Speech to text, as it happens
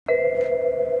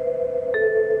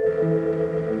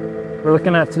We're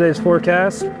looking at today's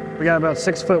forecast. We got about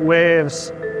 6-foot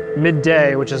waves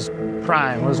midday, which is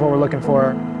prime, which is what we're looking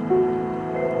for.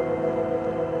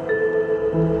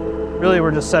 Really,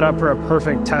 we're just set up for a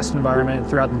perfect test environment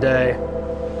throughout the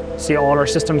day. See all of our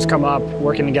systems come up,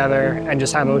 working together, and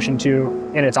just have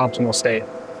Ocean-2 in its optimal state.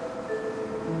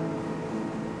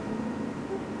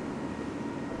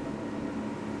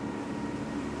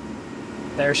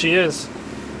 There she is,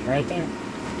 right there.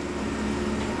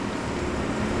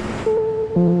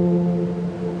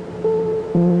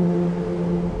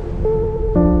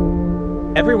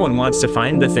 Everyone wants to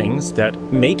find the things that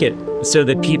make it so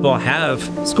that people have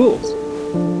schools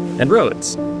and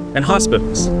roads and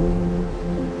hospitals,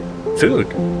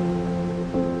 food.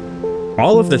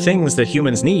 All of the things that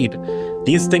humans need,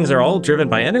 these things are all driven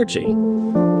by energy.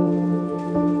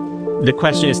 The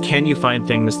question is, can you find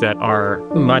things that are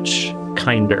much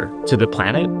kinder to the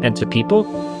planet and to people?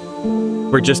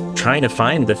 We're just trying to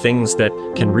find the things that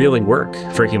can really work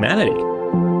for humanity.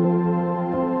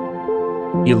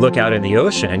 You look out in the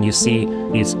ocean and you see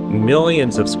these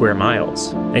millions of square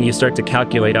miles, and you start to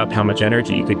calculate up how much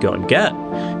energy you could go and get.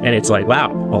 And it's like,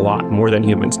 wow, a lot more than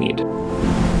humans need.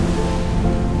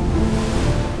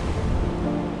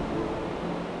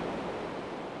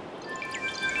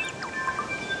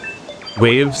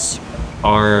 Waves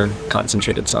are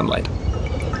concentrated sunlight.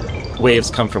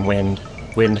 Waves come from wind,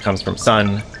 wind comes from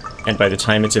sun, and by the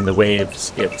time it's in the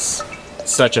waves, it's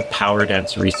such a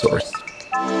power-dense resource.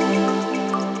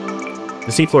 The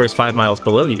seafloor is 5 miles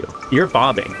below you. You're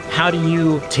bobbing. How do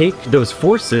you take those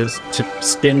forces to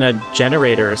spin a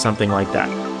generator or something like that?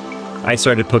 I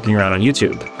started poking around on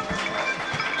YouTube.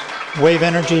 Wave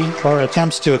energy, or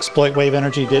attempts to exploit wave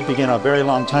energy, did begin a very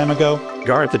long time ago.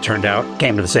 Garth, it turned out,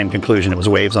 came to the same conclusion. It was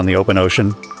waves on the open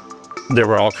ocean. There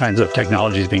were all kinds of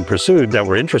technologies being pursued that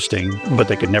were interesting, but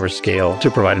they could never scale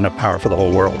to provide enough power for the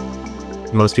whole world.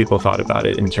 Most people thought about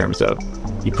it in terms of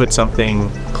you put something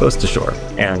close to shore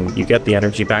and you get the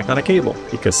energy back on a cable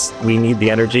because we need the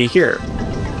energy here.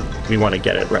 We want to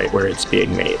get it right where it's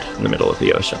being made in the middle of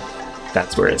the ocean.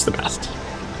 That's where it's the best.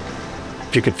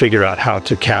 If you could figure out how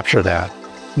to capture that,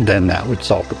 then that would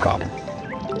solve the problem.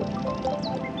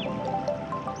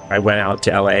 I went out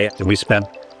to LA. And we spent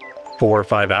 4 or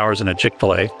 5 hours in a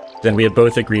Chick-fil-A. Then we had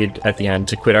both agreed at the end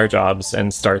to quit our jobs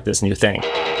and start this new thing.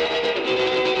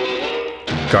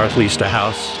 Garth leased a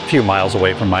house a few miles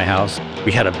away from my house.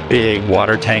 We had a big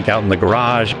water tank out in the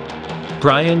garage.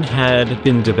 Brian had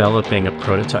been developing a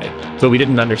prototype, but we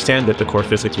didn't understand that the core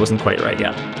physics wasn't quite right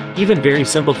yet. Even very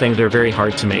simple things are very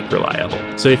hard to make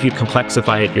reliable. So if you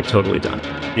complexify it, you're totally done.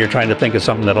 You're trying to think of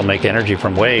something that'll make energy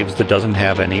from waves that doesn't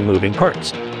have any moving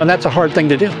parts. And that's a hard thing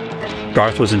to do.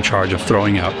 Garth was in charge of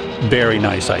throwing out very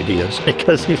nice ideas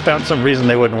because he found some reason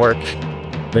they wouldn't work.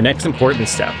 The next important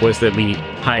step was that we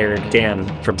hired Dan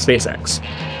from SpaceX.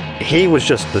 He was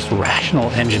just this rational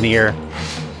engineer.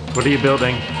 What are you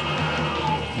building?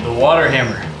 The water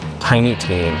hammer. Tiny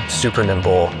team, super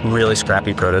nimble, really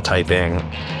scrappy prototyping.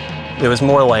 It was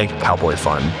more like cowboy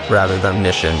fun rather than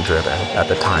mission driven at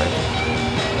the time.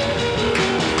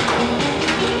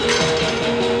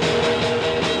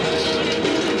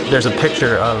 There's a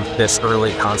picture of this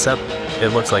early concept. It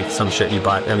looks like some shit you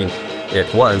buy. I mean,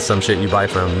 it was some shit you buy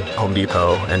from Home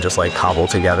Depot and just like cobble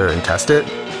together and test it.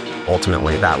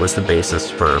 Ultimately, that was the basis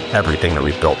for everything that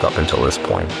we've built up until this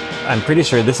point. I'm pretty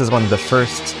sure this is one of the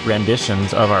first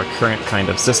renditions of our current kind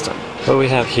of system. What we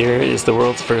have here is the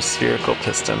world's first spherical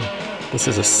piston. This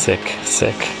is a sick,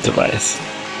 sick device.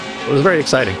 It was very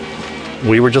exciting.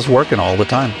 We were just working all the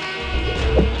time.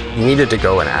 You needed to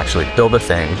go and actually build a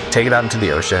thing, take it out into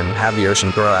the ocean, have the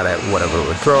ocean throw at it whatever it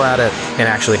would throw at it, and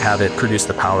actually have it produce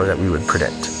the power that we would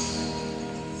predict.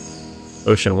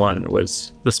 Ocean-1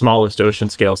 was the smallest ocean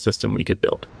scale system we could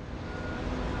build.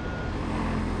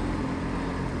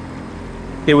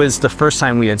 It was the first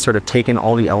time we had sort of taken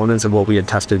all the elements of what we had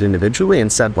tested individually and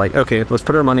said like, okay, let's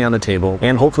put our money on the table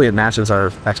and hopefully it matches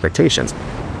our expectations.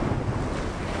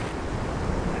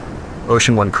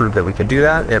 Ocean-1 proved that we could do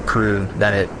that. It proved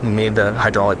that it made the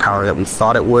hydraulic power that we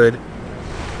thought it would.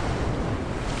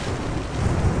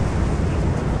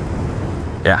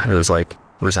 Yeah, it was like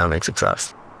resounding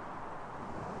success.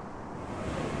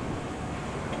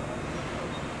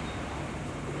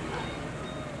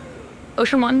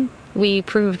 Ocean-1, we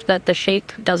proved that the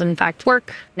shape does in fact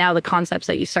work. Now the concepts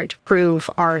that you start to prove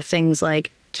are things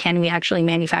like, can we actually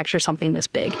manufacture something this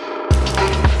big?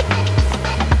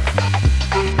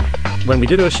 When we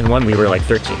did Ocean-1, we were like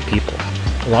 13 people.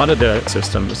 A lot of the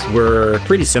systems were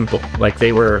pretty simple, like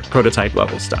they were prototype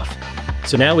level stuff.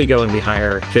 So now we go and we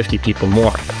hire 50 people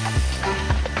more.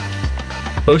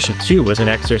 Ocean-2 was an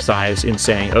exercise in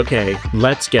saying, okay,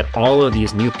 let's get all of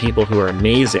these new people who are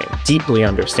amazing, deeply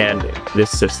understanding this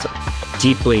system,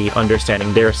 deeply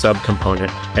understanding their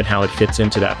subcomponent and how it fits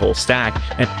into that whole stack,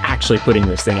 and actually putting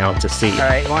this thing out to sea. All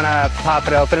right, you want to pop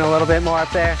it open a little bit more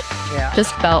up there? Yeah.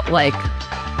 Just felt like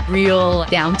real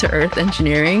down-to-earth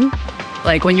engineering.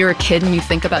 Like when you're a kid and you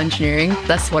think about engineering,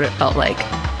 that's what it felt like.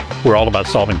 We're all about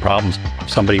solving problems.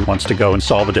 If somebody wants to go and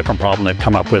solve a different problem they've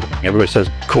come up with, everybody says,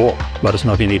 cool, let us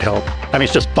know if you need help. I mean,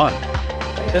 it's just fun.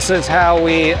 This is how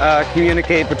we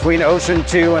communicate between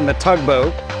Ocean-2 and the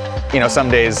tugboat. You know, some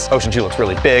days Ocean-2 looks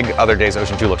really big, other days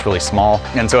Ocean-2 looks really small.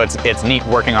 And so it's neat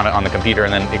working on it on the computer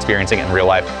and then experiencing it in real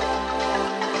life.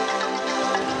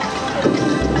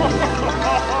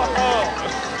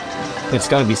 It's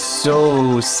got to be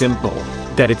so simple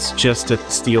that it's just a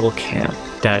steel can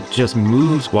that just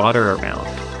moves water around.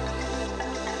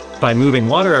 By moving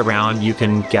water around, you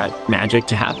can get magic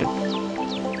to happen.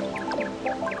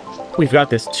 We've got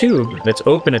this tube that's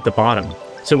open at the bottom.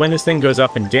 So when this thing goes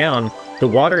up and down, the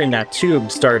water in that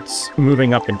tube starts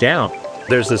moving up and down.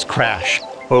 There's this crash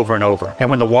over and over. And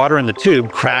when the water in the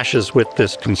tube crashes with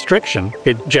this constriction,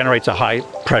 it generates a high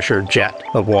pressure jet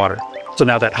of water. So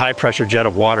now that high pressure jet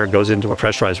of water goes into a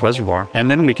pressurized reservoir,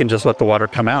 and then we can just let the water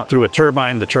come out through a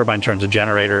turbine. The turbine turns a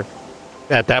generator.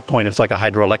 At that point, it's like a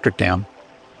hydroelectric dam.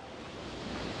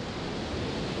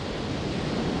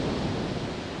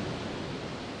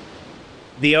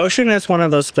 The ocean is one of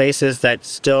those places that's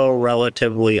still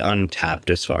relatively untapped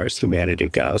as far as humanity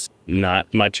goes.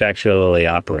 Not much actually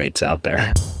operates out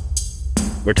there.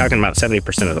 We're talking about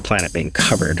 70% of the planet being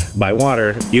covered by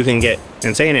water. You can get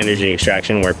insane energy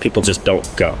extraction where people just don't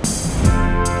go.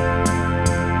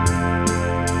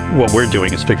 What we're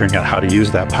doing is figuring out how to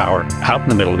use that power out in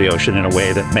the middle of the ocean in a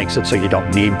way that makes it so you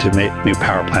don't need to make new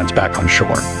power plants back on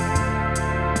shore.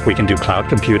 We can do cloud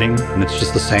computing, and it's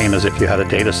just the same as if you had a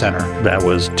data center that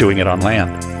was doing it on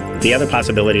land. The other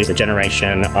possibility is the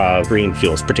generation of green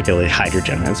fuels, particularly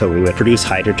hydrogen. And so we would produce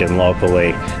hydrogen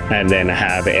locally and then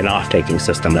have an off-taking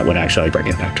system that would actually bring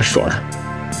it back to shore.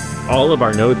 All of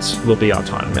our nodes will be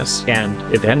autonomous, and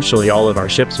eventually all of our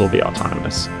ships will be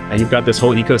autonomous. And you've got this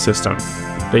whole ecosystem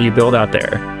that you build out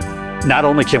there. Not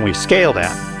only can we scale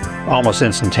that almost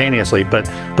instantaneously, but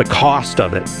the cost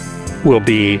of it will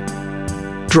be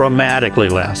dramatically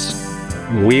less.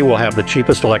 We will have the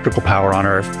cheapest electrical power on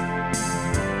Earth.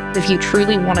 If you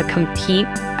truly want to compete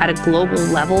at a global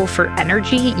level for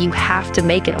energy, you have to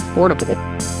make it affordable.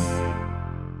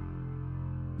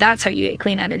 That's how you get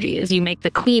clean energy, is you make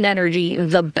the clean energy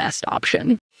the best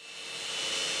option.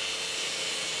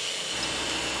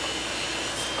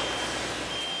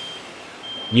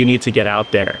 You need to get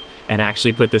out there and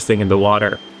actually put this thing in the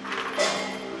water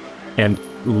and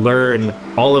learn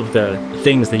all of the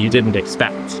things that you didn't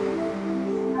expect.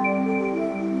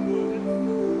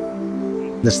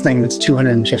 This thing that's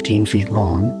 215 feet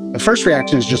long. The first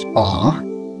reaction is just awe.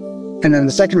 And then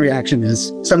the second reaction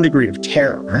is some degree of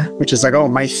terror, which is like, oh,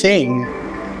 my thing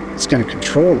is going to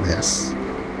control this.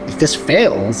 If this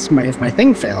fails, if my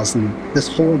thing fails, then this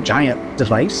whole giant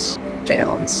device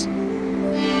fails.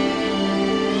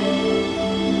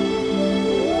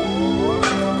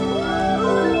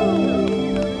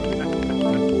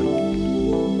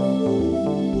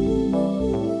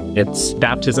 It's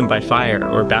baptism by fire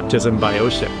or baptism by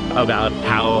ocean, about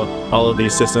how all of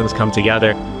these systems come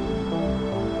together.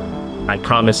 I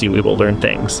promise you we will learn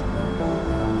things.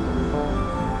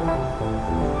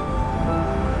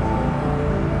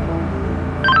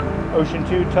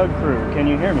 Ocean-2 tug crew, can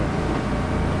you hear me?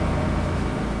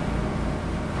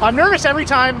 I'm nervous every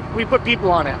time we put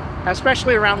people on it,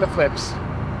 especially around the flips.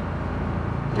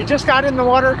 We just got in the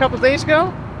water a couple days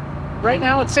ago. Right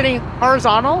now it's sitting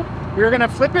horizontal. We're gonna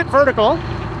flip it vertical.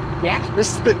 Yeah,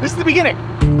 this is the beginning.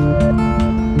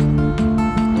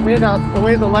 The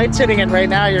way the light's hitting it right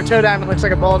now, your toe diamond looks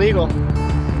like a bald eagle.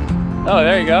 Oh,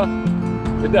 there you go.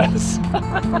 It does.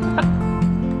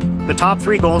 The top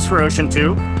 3 goals for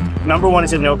Ocean-2. Number 1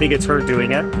 is that nobody gets hurt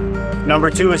doing it. Number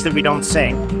 2 is that we don't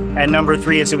sink. And number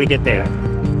 3 is that we get data.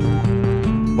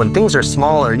 When things are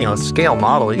smaller, scale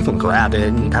model, you can grab it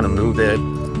and kind of move it.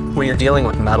 When you're dealing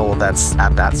with metal that's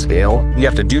at that scale, you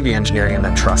have to do the engineering and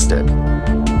then trust it.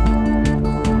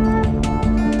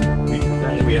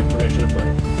 We have permission to play.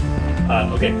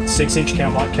 Okay, 6-inch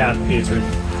Camelot cap is ready.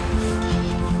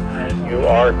 And you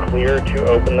are clear to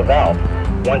open the valve.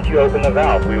 Once you open the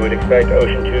valve, we would expect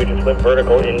Ocean-2 to flip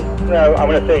vertical in, I'm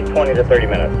going to say 20 to 30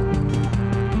 minutes.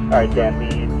 All right,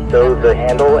 Dan, stow the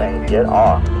handle and get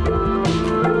off.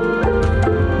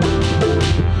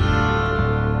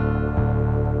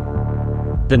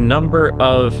 The number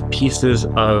of pieces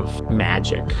of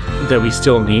magic that we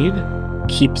still need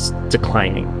keeps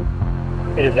declining.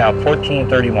 It is now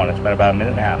 14:31. It's been about a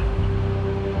minute and a half.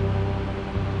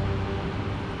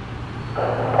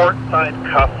 Port side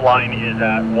cuff line is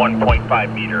at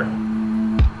 1.5 meter.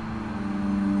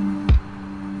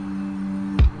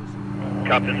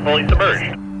 Cuff is fully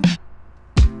submerged.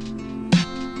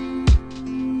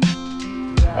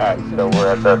 Alright, so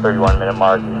we're at the 31-minute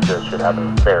mark. This should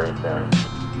happen very soon.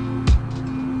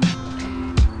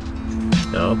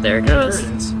 Oh, there it goes.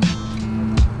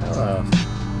 Hello.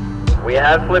 We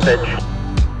have slippage.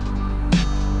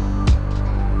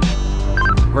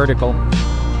 Vertical.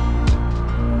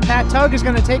 That tug is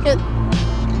going to take it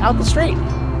out the strait,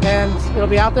 and it'll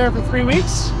be out there for 3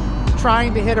 weeks,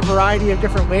 trying to hit a variety of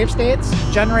different wave states,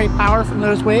 generate power from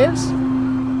those waves.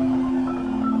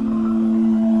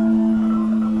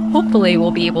 Hopefully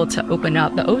we'll be able to open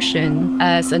up the ocean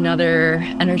as another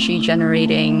energy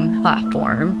generating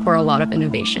platform for a lot of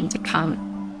innovation to come.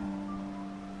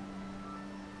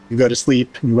 You go to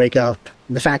sleep, you wake up,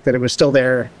 and the fact that it was still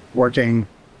there, working,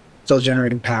 still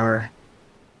generating power,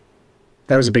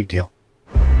 that was a big deal.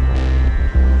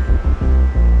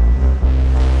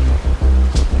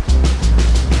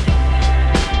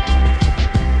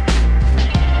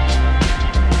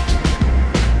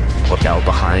 Look out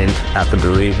behind at the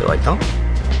buoy, you're like, oh,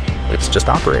 it's just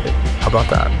operated. How about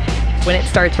that? When it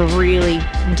starts really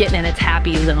getting in its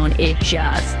happy zone, it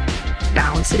just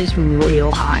bounces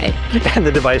real high. And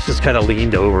the device just kind of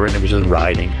leaned over and it was just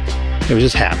riding. It was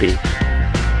just happy.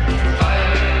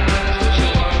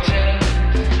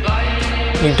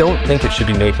 You don't think it should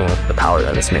be making the power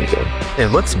that it's making.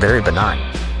 It looks very benign.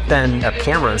 Then have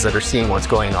cameras that are seeing what's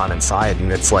going on inside, and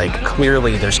it's like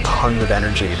clearly there's tons of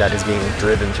energy that is being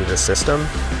driven through the system.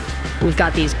 We've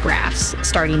got these graphs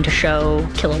starting to show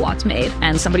kilowatts made,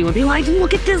 and somebody would be like,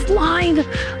 look at this line,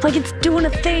 like it's doing a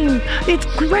thing, it's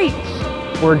great.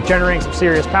 We're generating some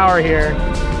serious power here.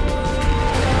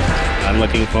 I'm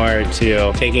looking forward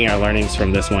to taking our learnings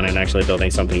from this one and actually building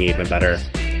something even better.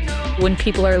 When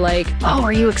people are like, oh,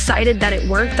 are you excited that it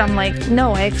worked? I'm like,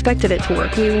 no, I expected it to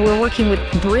work. We were working with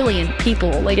brilliant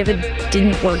people. Like, if it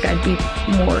didn't work, I'd be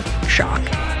more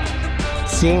shocked.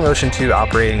 Seeing Ocean-2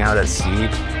 operating out at sea,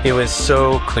 it was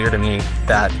so clear to me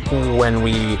that when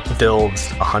we build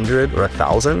 100 or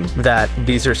 1,000, that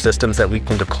these are systems that we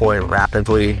can deploy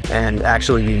rapidly and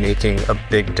actually be making a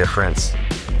big difference.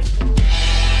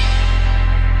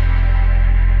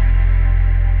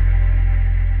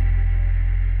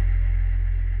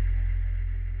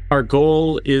 Our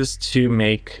goal is to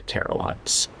make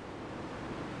terawatts.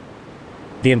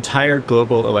 The entire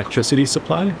global electricity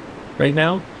supply right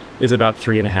now is about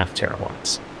 3.5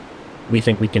 terawatts. We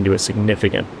think we can do a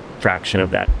significant fraction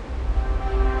of that.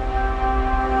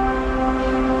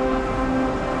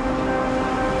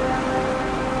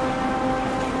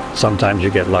 Sometimes you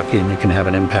get lucky and you can have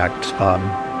an impact on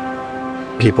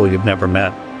people you've never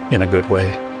met in a good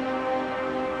way.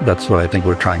 That's what I think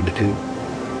we're trying to do.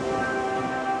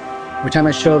 Every time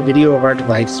I show a video of our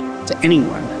device to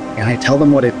anyone and I tell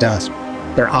them what it does,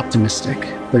 they're optimistic.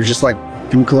 They're just like,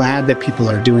 I'm glad that people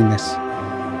are doing this.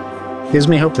 It gives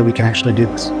me hope that we can actually do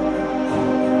this.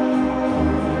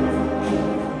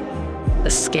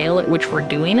 The scale at which we're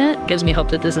doing it gives me hope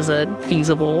that this is a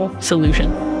feasible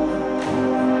solution.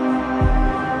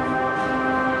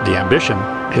 The ambition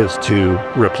is to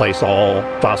replace all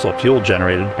fossil fuel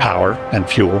generated power and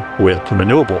fuel with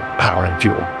renewable power and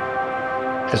fuel.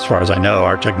 As far as I know,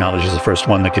 our technology is the first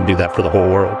one that can do that for the whole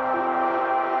world.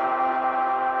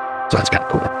 So that's kind of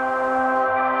cool.